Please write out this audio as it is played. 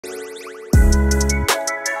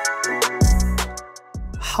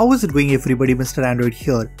How is it going everybody, Mr. Android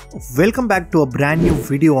here. Welcome back to a brand new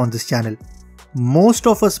video on this channel. Most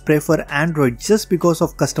of us prefer Android just because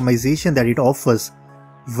of customization that it offers.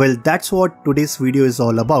 Well, that's what today's video is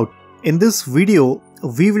all about. In this video,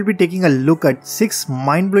 we will be taking a look at 6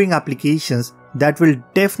 mind-blowing applications that will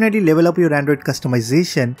definitely level up your Android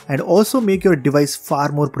customization and also make your device far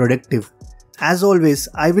more productive. As always,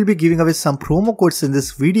 I will be giving away some promo codes in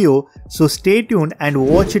this video, so stay tuned and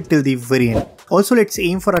watch it till the very end. Also, let's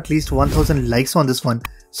aim for at least 1000 likes on this one,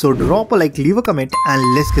 so drop a like, leave a comment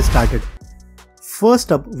and let's get started.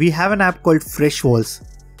 First up, we have an app called Fresh Walls.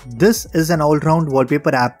 This is an all-round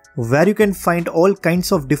wallpaper app where you can find all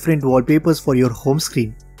kinds of different wallpapers for your home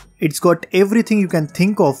screen. It's got everything you can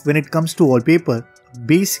think of when it comes to wallpaper.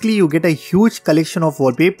 Basically, you get a huge collection of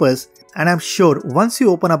wallpapers, and I'm sure once you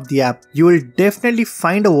open up the app, you will definitely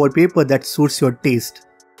find a wallpaper that suits your taste.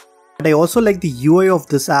 But I also like the UI of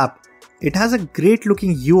this app. It has a great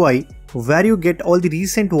looking UI where you get all the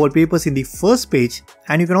recent wallpapers in the first page,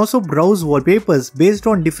 and you can also browse wallpapers based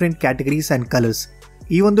on different categories and colors.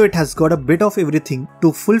 Even though it has got a bit of everything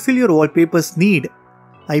to fulfill your wallpapers need,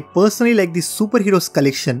 I personally like the Superheroes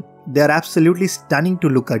collection. They are absolutely stunning to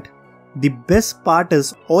look at. The best part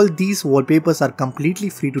is all these wallpapers are completely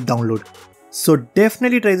free to download. So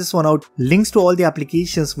definitely try this one out. Links to all the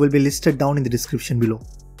applications will be listed down in the description below.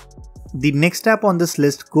 The next app on this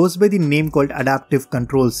list goes by the name called Adaptive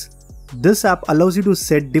Controls. This app allows you to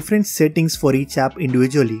set different settings for each app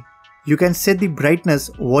individually. You can set the brightness,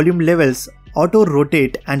 volume levels, auto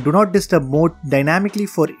rotate and do not disturb mode dynamically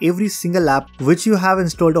for every single app which you have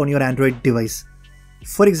installed on your Android device.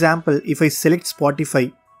 For example, if I select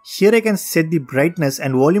Spotify, here I can set the brightness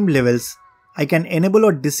and volume levels. I can enable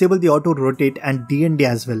or disable the auto rotate and DND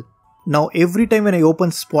as well. Now every time when I open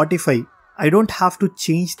Spotify, I don't have to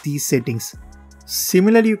change these settings.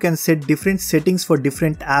 Similarly, you can set different settings for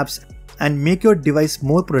different apps and make your device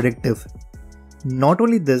more productive. Not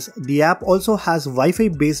only this, the app also has Wi-Fi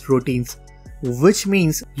based routines, which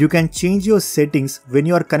means you can change your settings when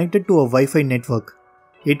you are connected to a Wi-Fi network.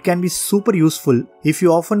 It can be super useful if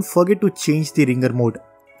you often forget to change the ringer mode.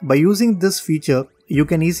 By using this feature, you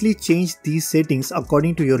can easily change these settings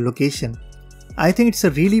according to your location. I think it's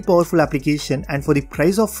a really powerful application, and for the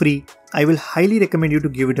price of free, I will highly recommend you to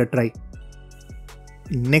give it a try.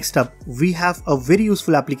 Next up, we have a very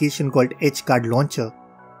useful application called Edge Card Launcher.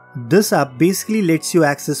 This app basically lets you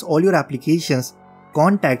access all your applications,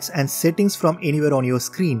 contacts and settings from anywhere on your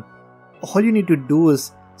screen. All you need to do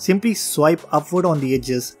is simply swipe upward on the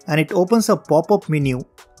edges and it opens a pop-up menu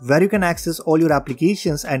where you can access all your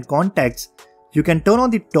applications and contacts. You can turn on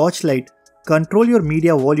the torchlight, control your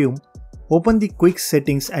media volume, open the quick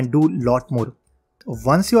settings and do a lot more.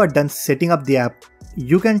 Once you are done setting up the app,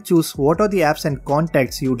 you can choose what are the apps and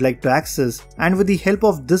contacts you would like to access, and with the help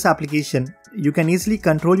of this application, you can easily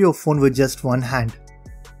control your phone with just one hand.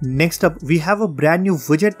 Next up, we have a brand new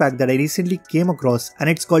widget pack that I recently came across, and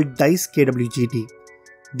it's called Dice KWGT.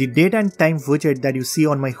 The date and time widget that you see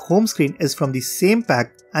on my home screen is from the same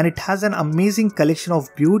pack, and it has an amazing collection of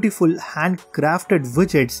beautiful handcrafted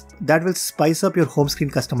widgets that will spice up your home screen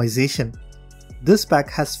customization. This pack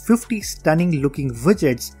has 50 stunning looking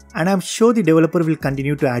widgets, and I'm sure the developer will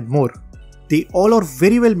continue to add more. They all are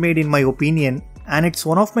very well made in my opinion, and it's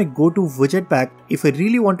one of my go-to widget pack if I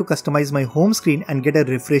really want to customize my home screen and get a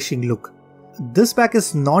refreshing look. This pack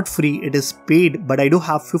is not free, it is paid, but I do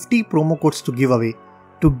have 50 promo codes to give away.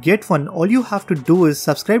 To get one, all you have to do is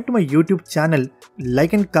subscribe to my YouTube channel,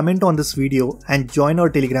 like and comment on this video and join our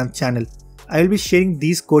Telegram channel. I will be sharing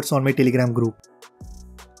these codes on my Telegram group.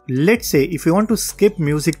 Let's say if you want to skip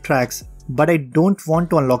music tracks but I don't want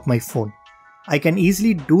to unlock my phone. I can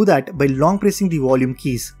easily do that by long pressing the volume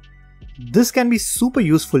keys. This can be super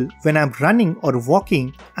useful when I'm running or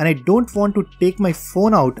walking and I don't want to take my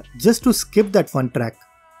phone out just to skip that one track.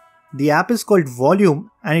 The app is called Volume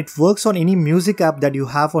and it works on any music app that you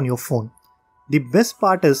have on your phone. The best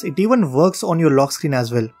part is it even works on your lock screen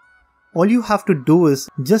as well. All you have to do is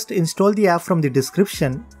just install the app from the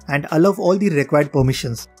description and allow all the required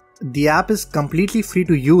permissions. The app is completely free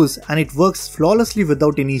to use and it works flawlessly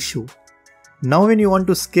without any issue. Now when you want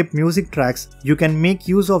to skip music tracks, you can make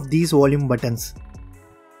use of these volume buttons.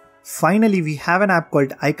 Finally, we have an app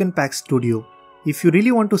called Icon Pack Studio. If you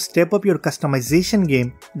really want to step up your customization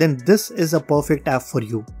game, then this is a perfect app for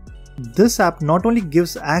you. This app not only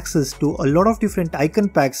gives access to a lot of different icon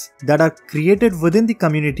packs that are created within the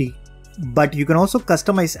community, but you can also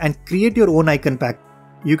customize and create your own icon pack.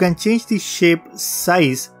 You can change the shape,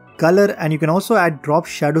 size, color, and you can also add drop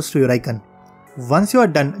shadows to your icon. Once you are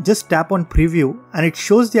done, just tap on preview and it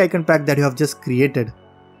shows the icon pack that you have just created.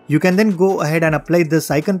 You can then go ahead and apply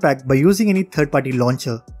this icon pack by using any third-party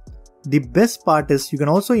launcher. The best part is you can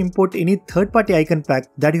also import any third-party icon pack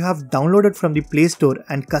that you have downloaded from the Play Store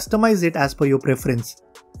and customize it as per your preference.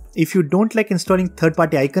 If you don't like installing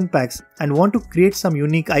third-party icon packs and want to create some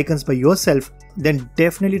unique icons by yourself, then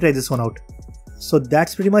definitely try this one out. So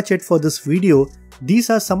that's pretty much it for this video. These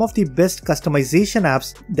are some of the best customization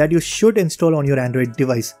apps that you should install on your Android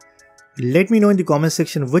device. Let me know in the comment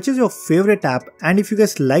section which is your favorite app, and if you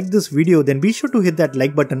guys like this video then be sure to hit that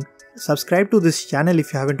like button, subscribe to this channel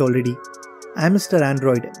if you haven't already. I'm Mr.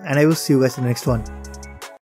 Android and I will see you guys in the next one.